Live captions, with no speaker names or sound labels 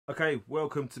Okay,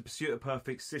 welcome to Pursuit of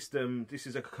Perfect System. This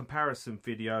is a comparison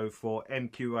video for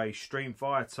MQA Stream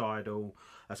via Tidal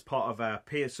as part of our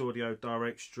PS Audio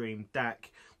DirectStream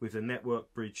Dac with the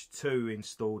Network Bridge II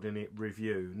installed in it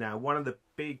review. Now, one of the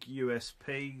big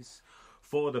USPs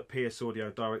for the PS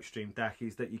Audio DirectStream Dac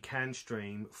is that you can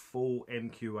stream full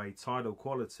MQA Tidal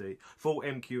quality, full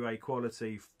MQA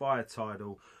quality via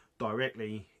Tidal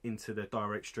directly into the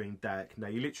DirectStream Dac. Now,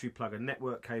 you literally plug a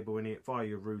network cable in it via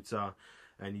your router,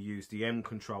 and you use the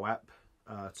M-Control app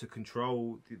to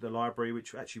control the library,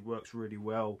 which actually works really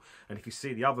well. And if you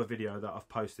see the other video that I've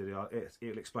posted,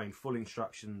 it'll explain full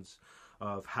instructions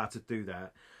of how to do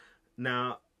that.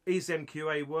 Now, is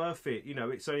MQA worth it? You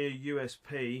know, it's only a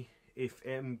USP if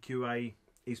MQA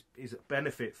is a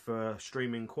benefit for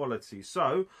streaming quality.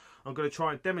 So I'm going to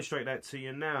try and demonstrate that to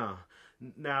you now.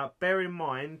 Now, bear in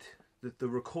mind that the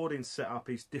recording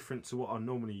setup is different to what I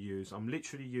normally use. I'm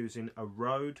literally using a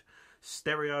Rode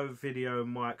Stereo Video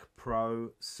Mic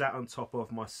Pro sat on top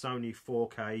of my Sony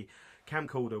 4K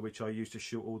camcorder, which I use to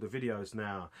shoot all the videos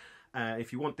now.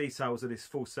 If you want details of this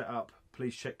full setup,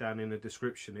 please check down in the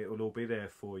description. It will all be there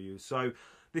for you. So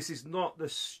this is not the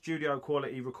studio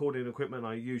quality recording equipment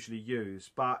I usually use,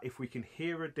 but if we can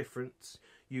hear a difference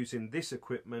using this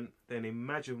equipment, then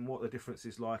imagine what the difference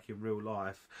is like in real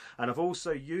life. And I've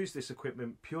also used this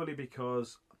equipment purely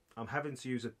because I'm having to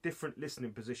use a different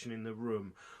listening position in the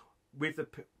room. With the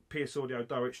PS Audio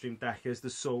DirectStream Dac as the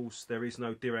source, there is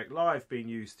no direct live being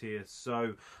used here,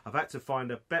 so I've had to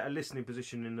find a better listening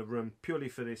position in the room purely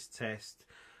for this test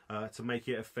to make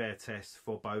it a fair test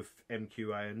for both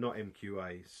MQA and not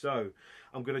MQA. So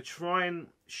I'm going to try and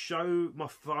show my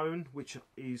phone, which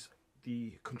is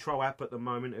the control app at the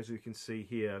moment, as you can see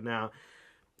here. Now,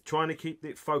 trying to keep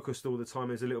it focused all the time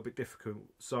is a little bit difficult,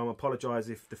 so I apologise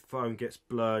if the phone gets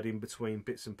blurred in between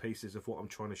bits and pieces of what I'm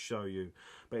trying to show you.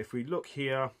 But if we look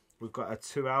here, we've got our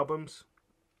two albums.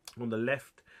 On the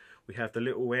left we have the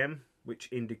little M, which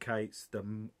indicates the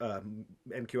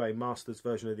MQA Masters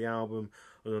version of the album,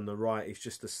 and on the right is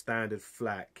just a standard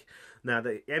FLAC. Now,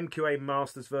 the MQA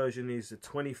Masters version is a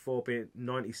 24-bit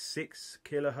 96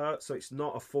 kilohertz, so it's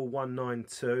not a full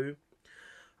 192.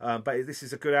 But this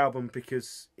is a good album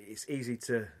because it's easy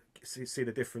to see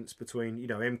the difference between, you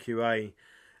know, MQA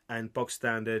and bog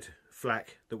standard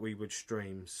FLAC that we would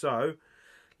stream. So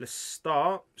let's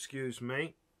start,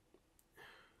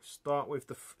 start with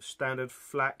the standard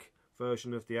FLAC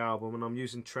version of the album, and I'm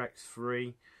using track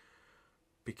 3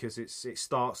 because it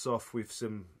starts off with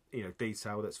some, you know,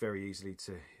 detail that's very easily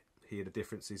to hear the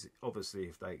differences, obviously,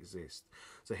 if they exist.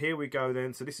 So here we go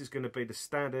then. So this is going to be the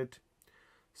standard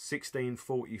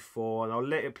 1644, and I'll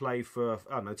let it play for,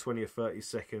 I don't know, 20 or 30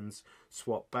 seconds,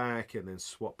 swap back, and then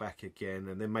swap back again,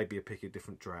 and then maybe pick a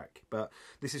different track. But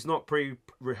this is not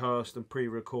pre-rehearsed and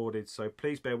pre-recorded, so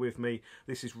please bear with me.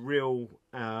 This is real,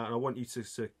 and I want you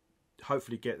to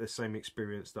hopefully get the same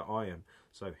experience that I am.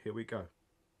 So here we go.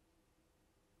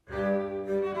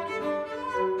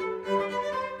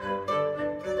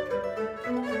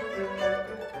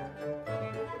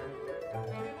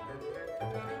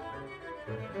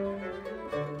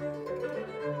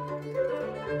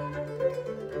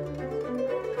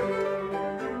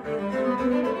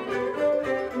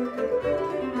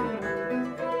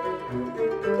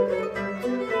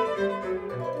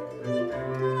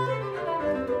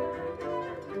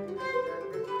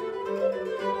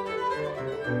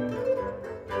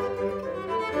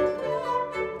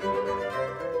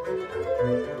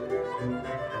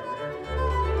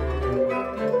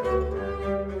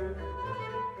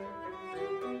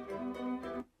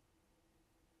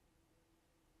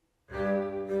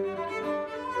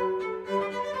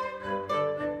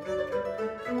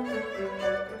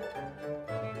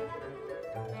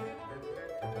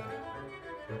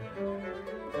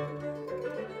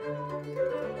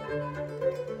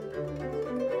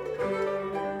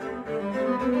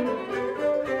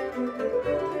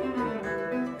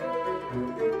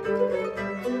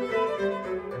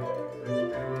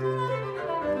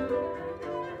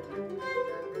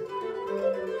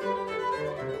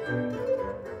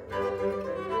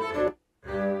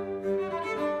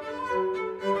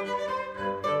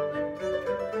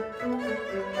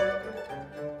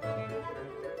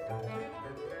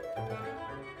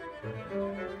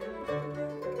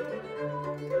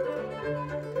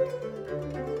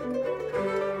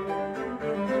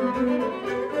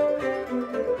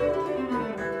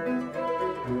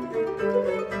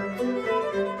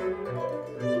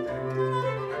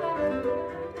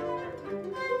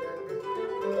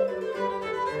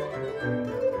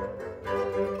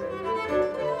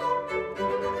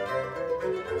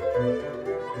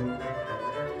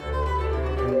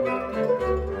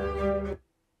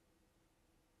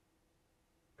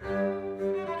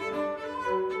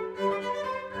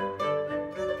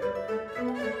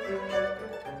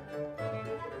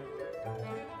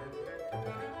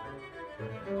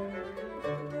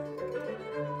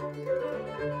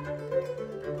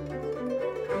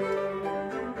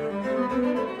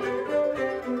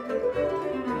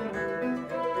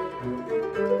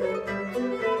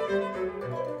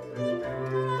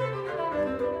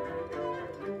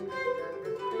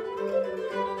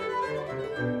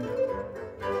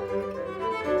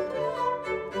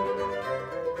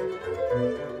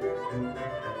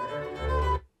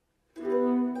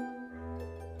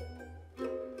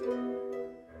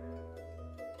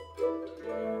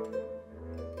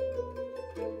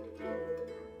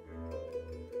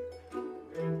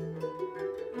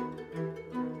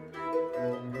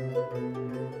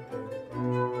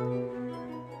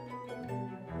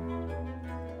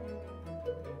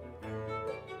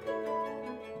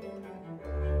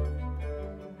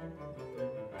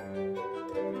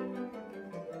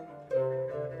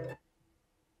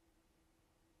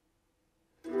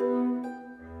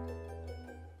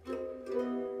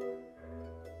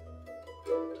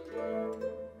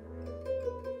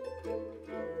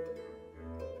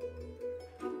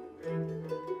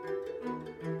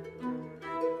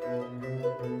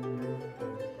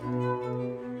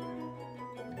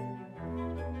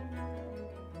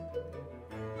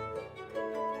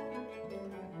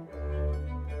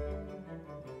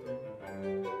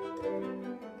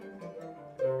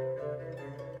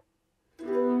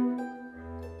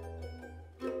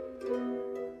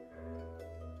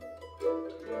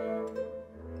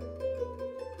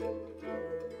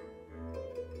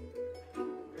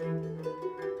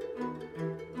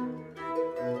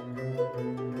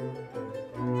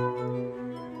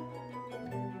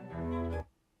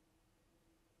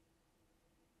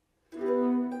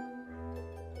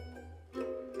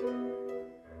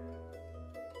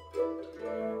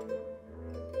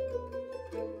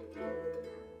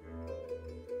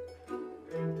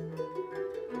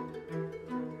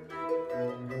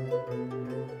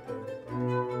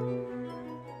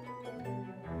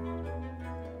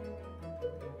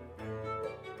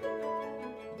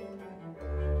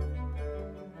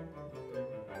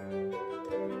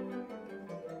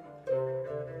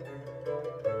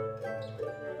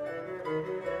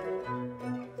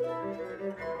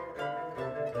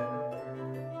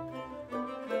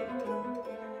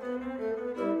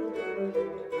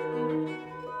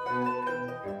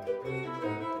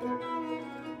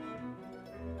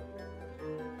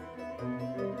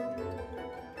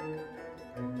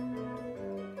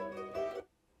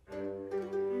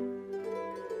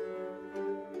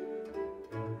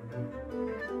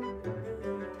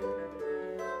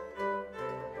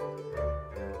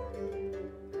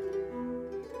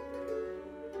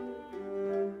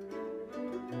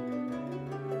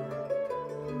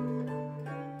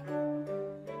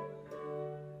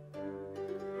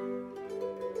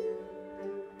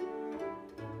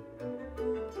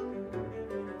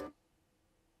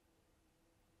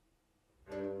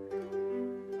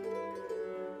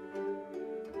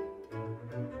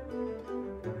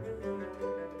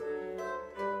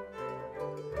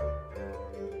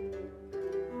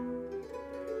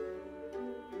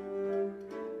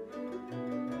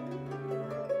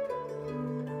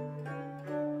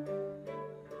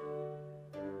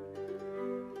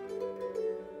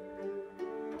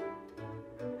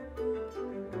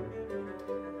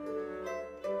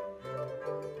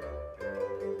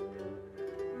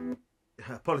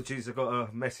 apologies, I got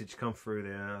a message come through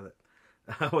there.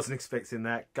 I wasn't expecting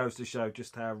that. Goes to show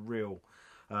just how real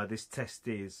this test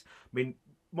is. I mean,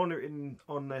 monitoring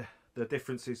on the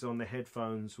differences on the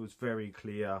headphones was very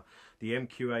clear. The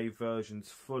MQA version's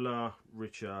fuller,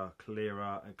 richer,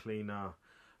 clearer and cleaner,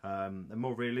 and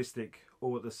more realistic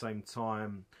all at the same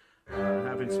time.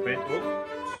 Having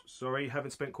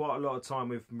spent quite a lot of time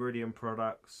with Meridian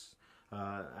products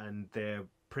and their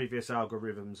previous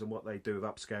algorithms and what they do with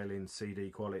upscaling, CD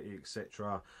quality,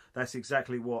 etc. That's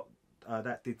exactly what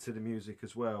that did to the music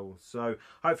as well. So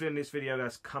hopefully in this video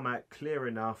that's come out clear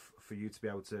enough for you to be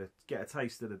able to get a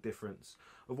taste of the difference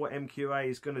of what MQA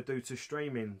is going to do to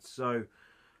streaming. So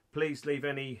please leave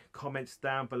any comments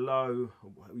down below,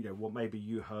 you know, what maybe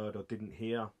you heard or didn't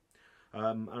hear.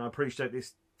 And I appreciate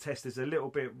this test is a little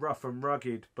bit rough and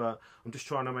rugged, but I'm just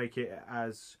trying to make it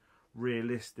as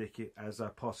realistic as I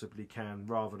possibly can,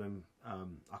 rather than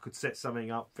I could set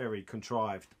something up very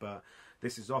contrived, but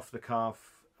this is off the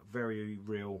cuff, very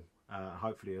real,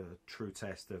 hopefully a true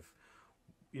test of,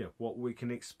 you know, what we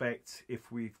can expect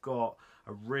if we've got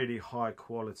a really high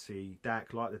quality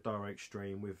DAC like the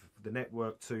DirectStream with the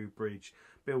Network 2 bridge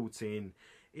built in.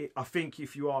 I think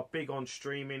if you are big on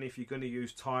streaming, if you're going to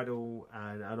use Tidal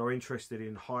and are interested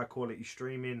in high quality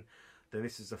streaming, then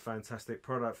this is a fantastic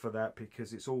product for that,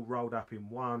 because it's all rolled up in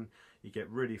one. You get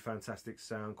really fantastic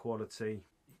sound quality.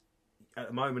 At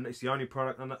the moment, it's the only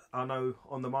product I know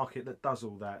on the market that does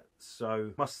all that.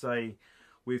 So I must say,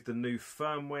 with the new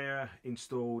firmware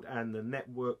installed and the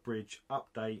Network Bridge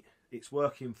update, it's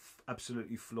working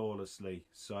absolutely flawlessly.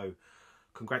 So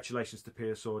congratulations to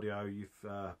PS Audio, you've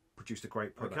produced a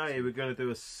great product. Okay, we're going to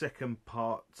do a second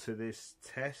part to this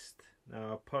test.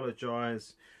 Now I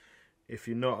apologise if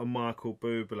you're not a Michael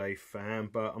Buble fan,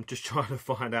 but I'm just trying to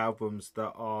find albums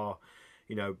that are,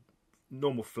 you know,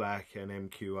 normal FLAC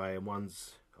and MQA, and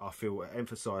ones I feel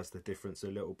emphasise the difference a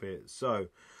little bit. So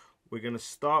we're going to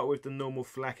start with the normal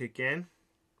FLAC again,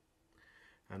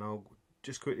 and I'll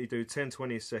just quickly do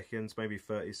 10-20 seconds, maybe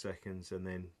 30 seconds, and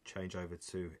then change over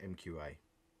to MQA.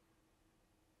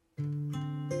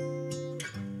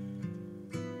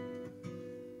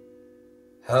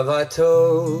 Have I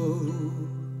told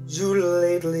you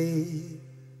lately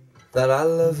that I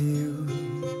love you?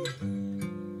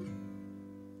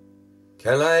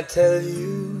 Can I tell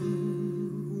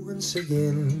you once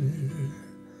again,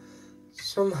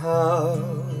 somehow?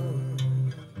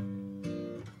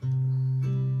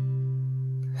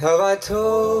 Have I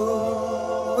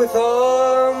told with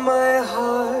all my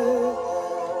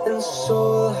heart and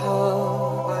soul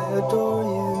how I adore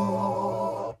you?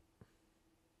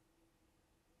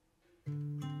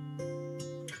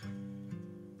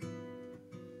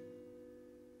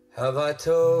 Have I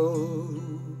told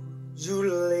you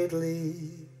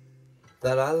lately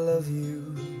that I love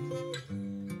you?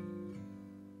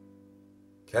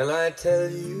 Can I tell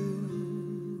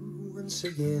you once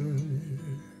again,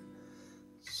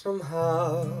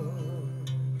 somehow?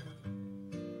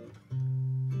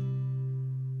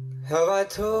 Have I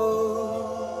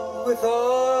told with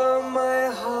all my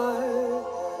heart?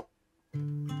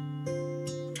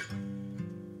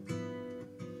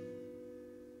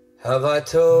 Have I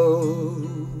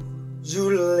told you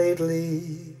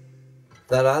lately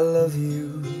that I love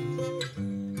you?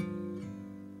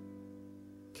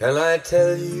 Can I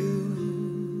tell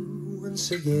you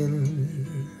once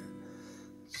again,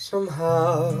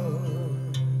 somehow?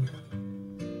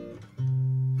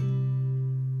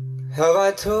 Have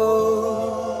I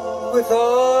told with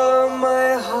all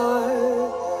my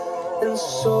heart and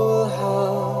soul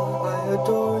how I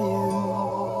adore you?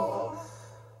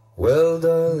 Well,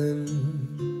 darling,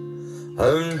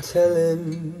 I'm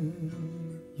telling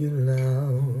you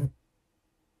now.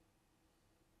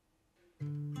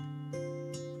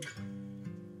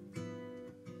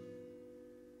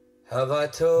 Have I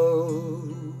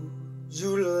told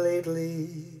you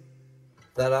lately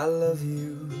that I love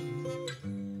you?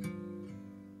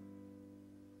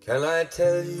 Can I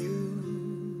tell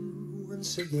you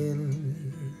once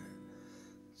again,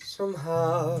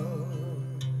 somehow?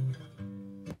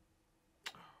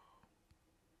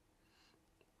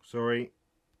 Sorry,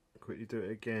 quickly do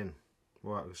it again.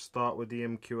 Right, we'll start with the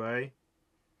MQA. I'm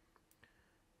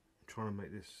trying to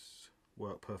make this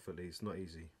work perfectly, it's not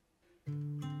easy.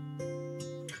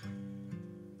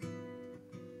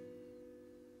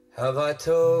 Have I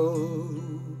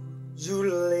told you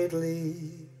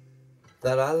lately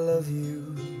that I love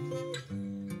you?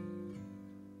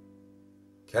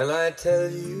 Can I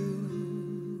tell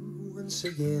you once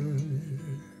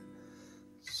again,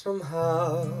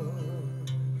 somehow?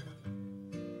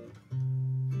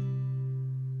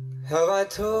 have I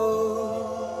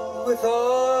told with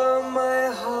all my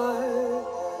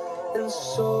heart and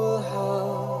soul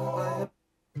how I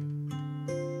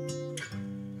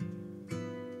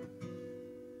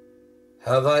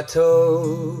have I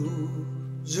told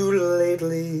you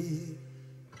lately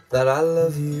that I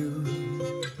love you?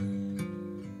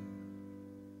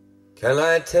 Can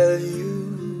I tell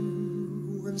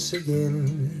you once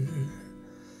again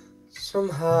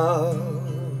somehow?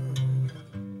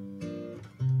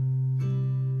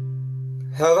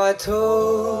 Have I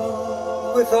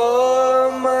told with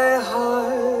all my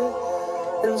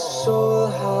heart and soul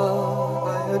how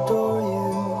I adore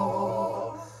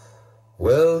you?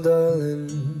 Well, darling,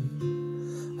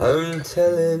 I'm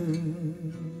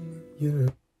telling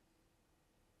you.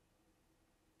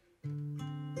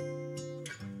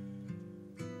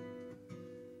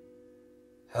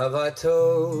 Have I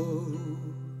told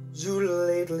you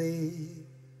lately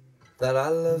that I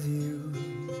love you?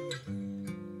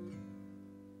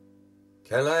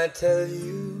 Can I tell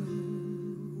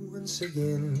you once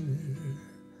again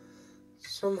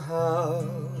somehow?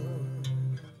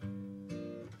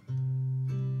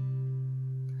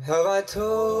 Have I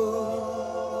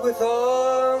told with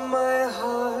all my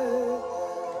heart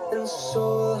and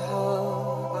soul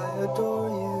how I adore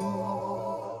you?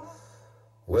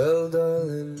 Well,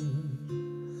 darling,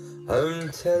 I'm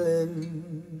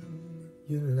telling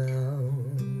you now.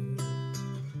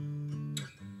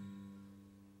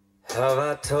 Have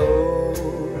I told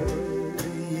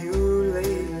you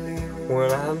lately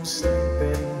when I'm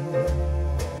sleeping?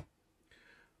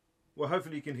 Well,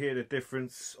 hopefully you can hear the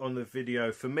difference on the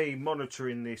video. For me,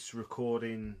 monitoring this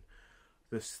recording,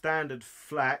 the standard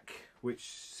FLAC, which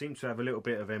seems to have a little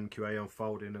bit of MQA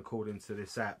unfolding according to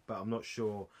this app, but I'm not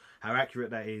sure how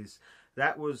accurate that is.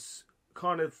 That was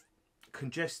kind of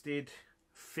congested,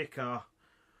 thicker,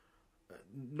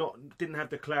 didn't have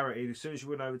the clarity. As soon as you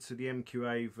went over to the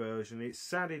MQA version, it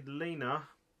sounded leaner,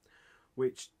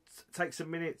 which takes a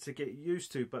minute to get used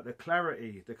to, but the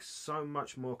clarity, there's so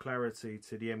much more clarity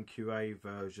to the MQA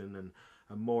version, and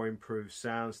a more improved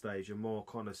soundstage, and more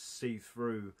kind of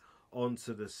see-through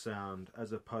onto the sound,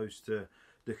 as opposed to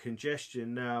the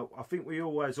congestion. Now, I think we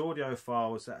always audio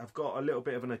files that have got a little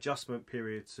bit of an adjustment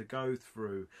period to go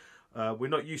through. We're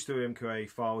not used to MQA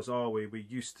files, are we? We're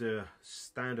used to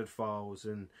standard files,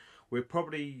 and we've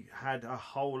probably had our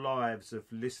whole lives of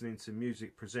listening to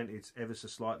music presented ever so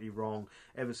slightly wrong,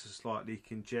 ever so slightly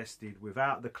congested,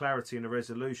 without the clarity and the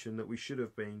resolution that we should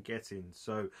have been getting.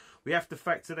 So we have to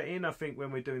factor that in, I think,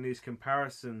 when we're doing these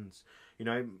comparisons. You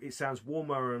know, it sounds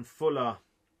warmer and fuller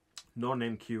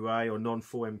non-MQA or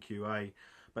non-full MQA,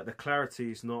 but the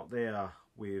clarity is not there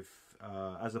with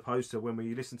as opposed to when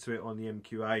we listen to it on the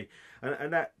MQA,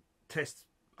 and that test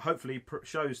hopefully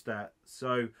shows that.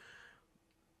 So,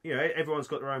 you know, everyone's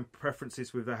got their own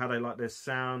preferences with how they like their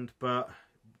sound, but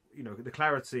you know, the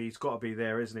clarity's got to be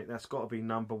there, isn't it? That's got to be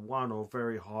number one or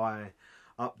very high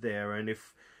up there. And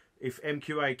if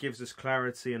MQA gives us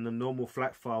clarity and the normal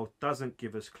FLAC file doesn't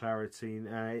give us clarity,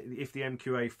 if the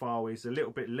MQA file is a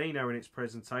little bit leaner in its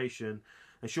presentation,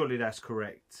 and surely that's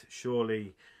correct.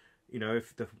 Surely, you know,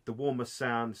 if the warmer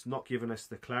sound's not giving us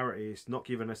the clarity, it's not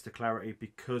giving us the clarity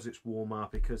because it's warmer,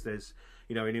 because there's,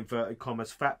 you know, in inverted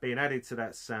commas, fat being added to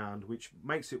that sound, which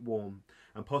makes it warm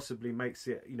and possibly makes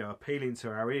it, you know, appealing to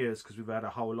our ears because we've had a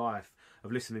whole life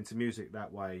of listening to music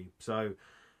that way. So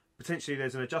potentially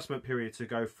there's an adjustment period to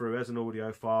go through as an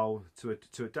audio file to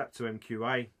adapt to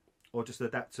MQA, or just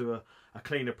adapt to a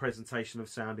cleaner presentation of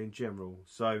sound in general.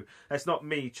 So that's not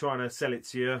me trying to sell it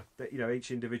to you, that, you know,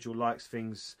 each individual likes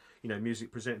things, you know,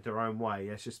 music presented their own way.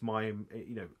 That's just my,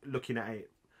 you know, looking at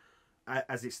it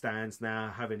as it stands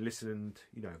now, having listened,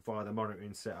 you know, via the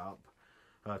monitoring setup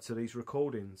to these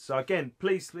recordings. So again,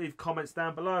 please leave comments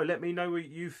down below. Let me know what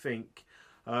you think.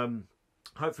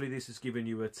 Hopefully this has given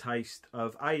you a taste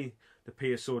of the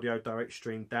PS Audio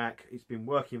DirectStream Dac. It's been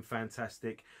working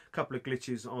fantastic. A couple of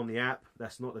glitches on the app.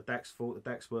 That's not the DAC's fault. The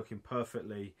DAC's working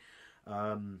perfectly.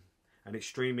 And it's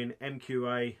streaming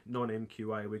MQA,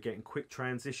 non-MQA. We're getting quick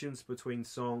transitions between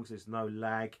songs. There's no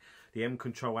lag. The M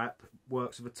Control app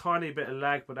works with a tiny bit of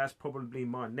lag, but that's probably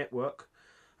my network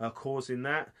causing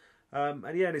that. And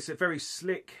yeah, it's a very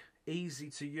slick, easy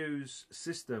to use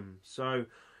system. So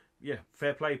yeah,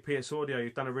 fair play PS Audio.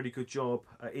 You've done a really good job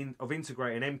of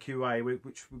integrating MQA,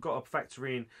 which we've got to factor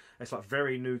in. It's like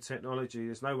very new technology.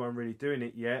 There's no one really doing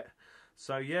it yet.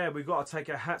 So yeah, we've got to take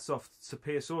our hats off to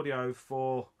PS Audio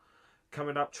for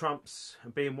coming up trumps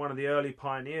and being one of the early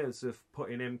pioneers of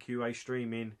putting MQA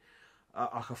streaming,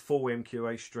 like a full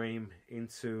MQA stream,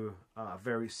 into a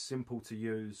very simple to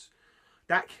use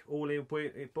DAC,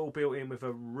 all built in with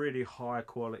a really high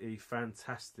quality,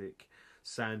 fantastic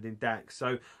sounding DAC.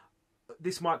 So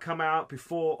this might come out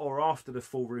before or after the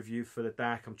full review for the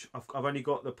DAC. I've only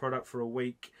got the product for a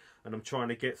week, and I'm trying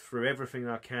to get through everything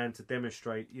I can to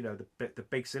demonstrate, you know, the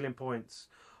big selling points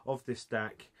of this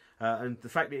DAC. And the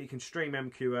fact that you can stream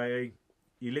MQA,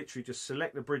 you literally just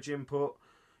select the bridge input,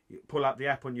 you pull up the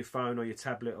app on your phone or your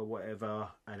tablet or whatever,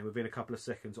 and within a couple of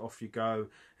seconds off you go,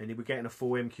 and you'll be getting a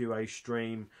full MQA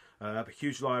stream. A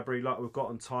huge library like we've got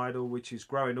on Tidal, which is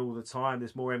growing all the time.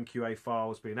 There's more MQA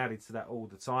files being added to that all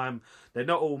the time. They're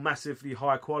not all massively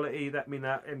high quality. That means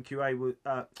that MQA,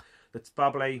 that's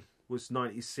Buble, was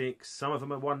 96. Some of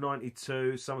them are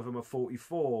 192. Some of them are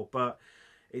 44. But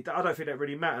I don't think that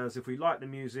really matters. If we like the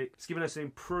music, it's giving us an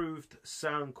improved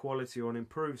sound quality or an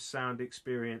improved sound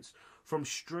experience from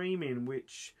streaming,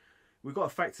 which we've got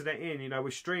to factor that in. You know,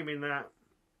 we're streaming that,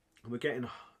 and we're getting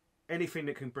anything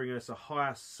that can bring us a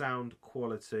higher sound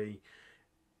quality.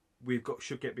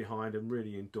 Should get behind and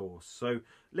really endorse. So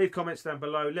leave comments down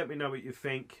below. Let me know what you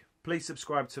think. Please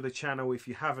subscribe to the channel if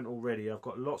you haven't already. I've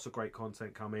got lots of great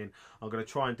content coming. I'm going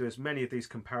to try and do as many of these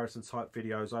comparison type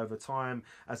videos over time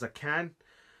as I can.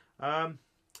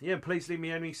 Yeah, please leave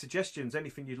me any suggestions,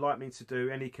 anything you'd like me to do,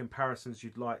 any comparisons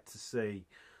you'd like to see.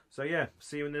 So yeah,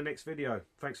 see you in the next video.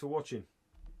 Thanks for watching.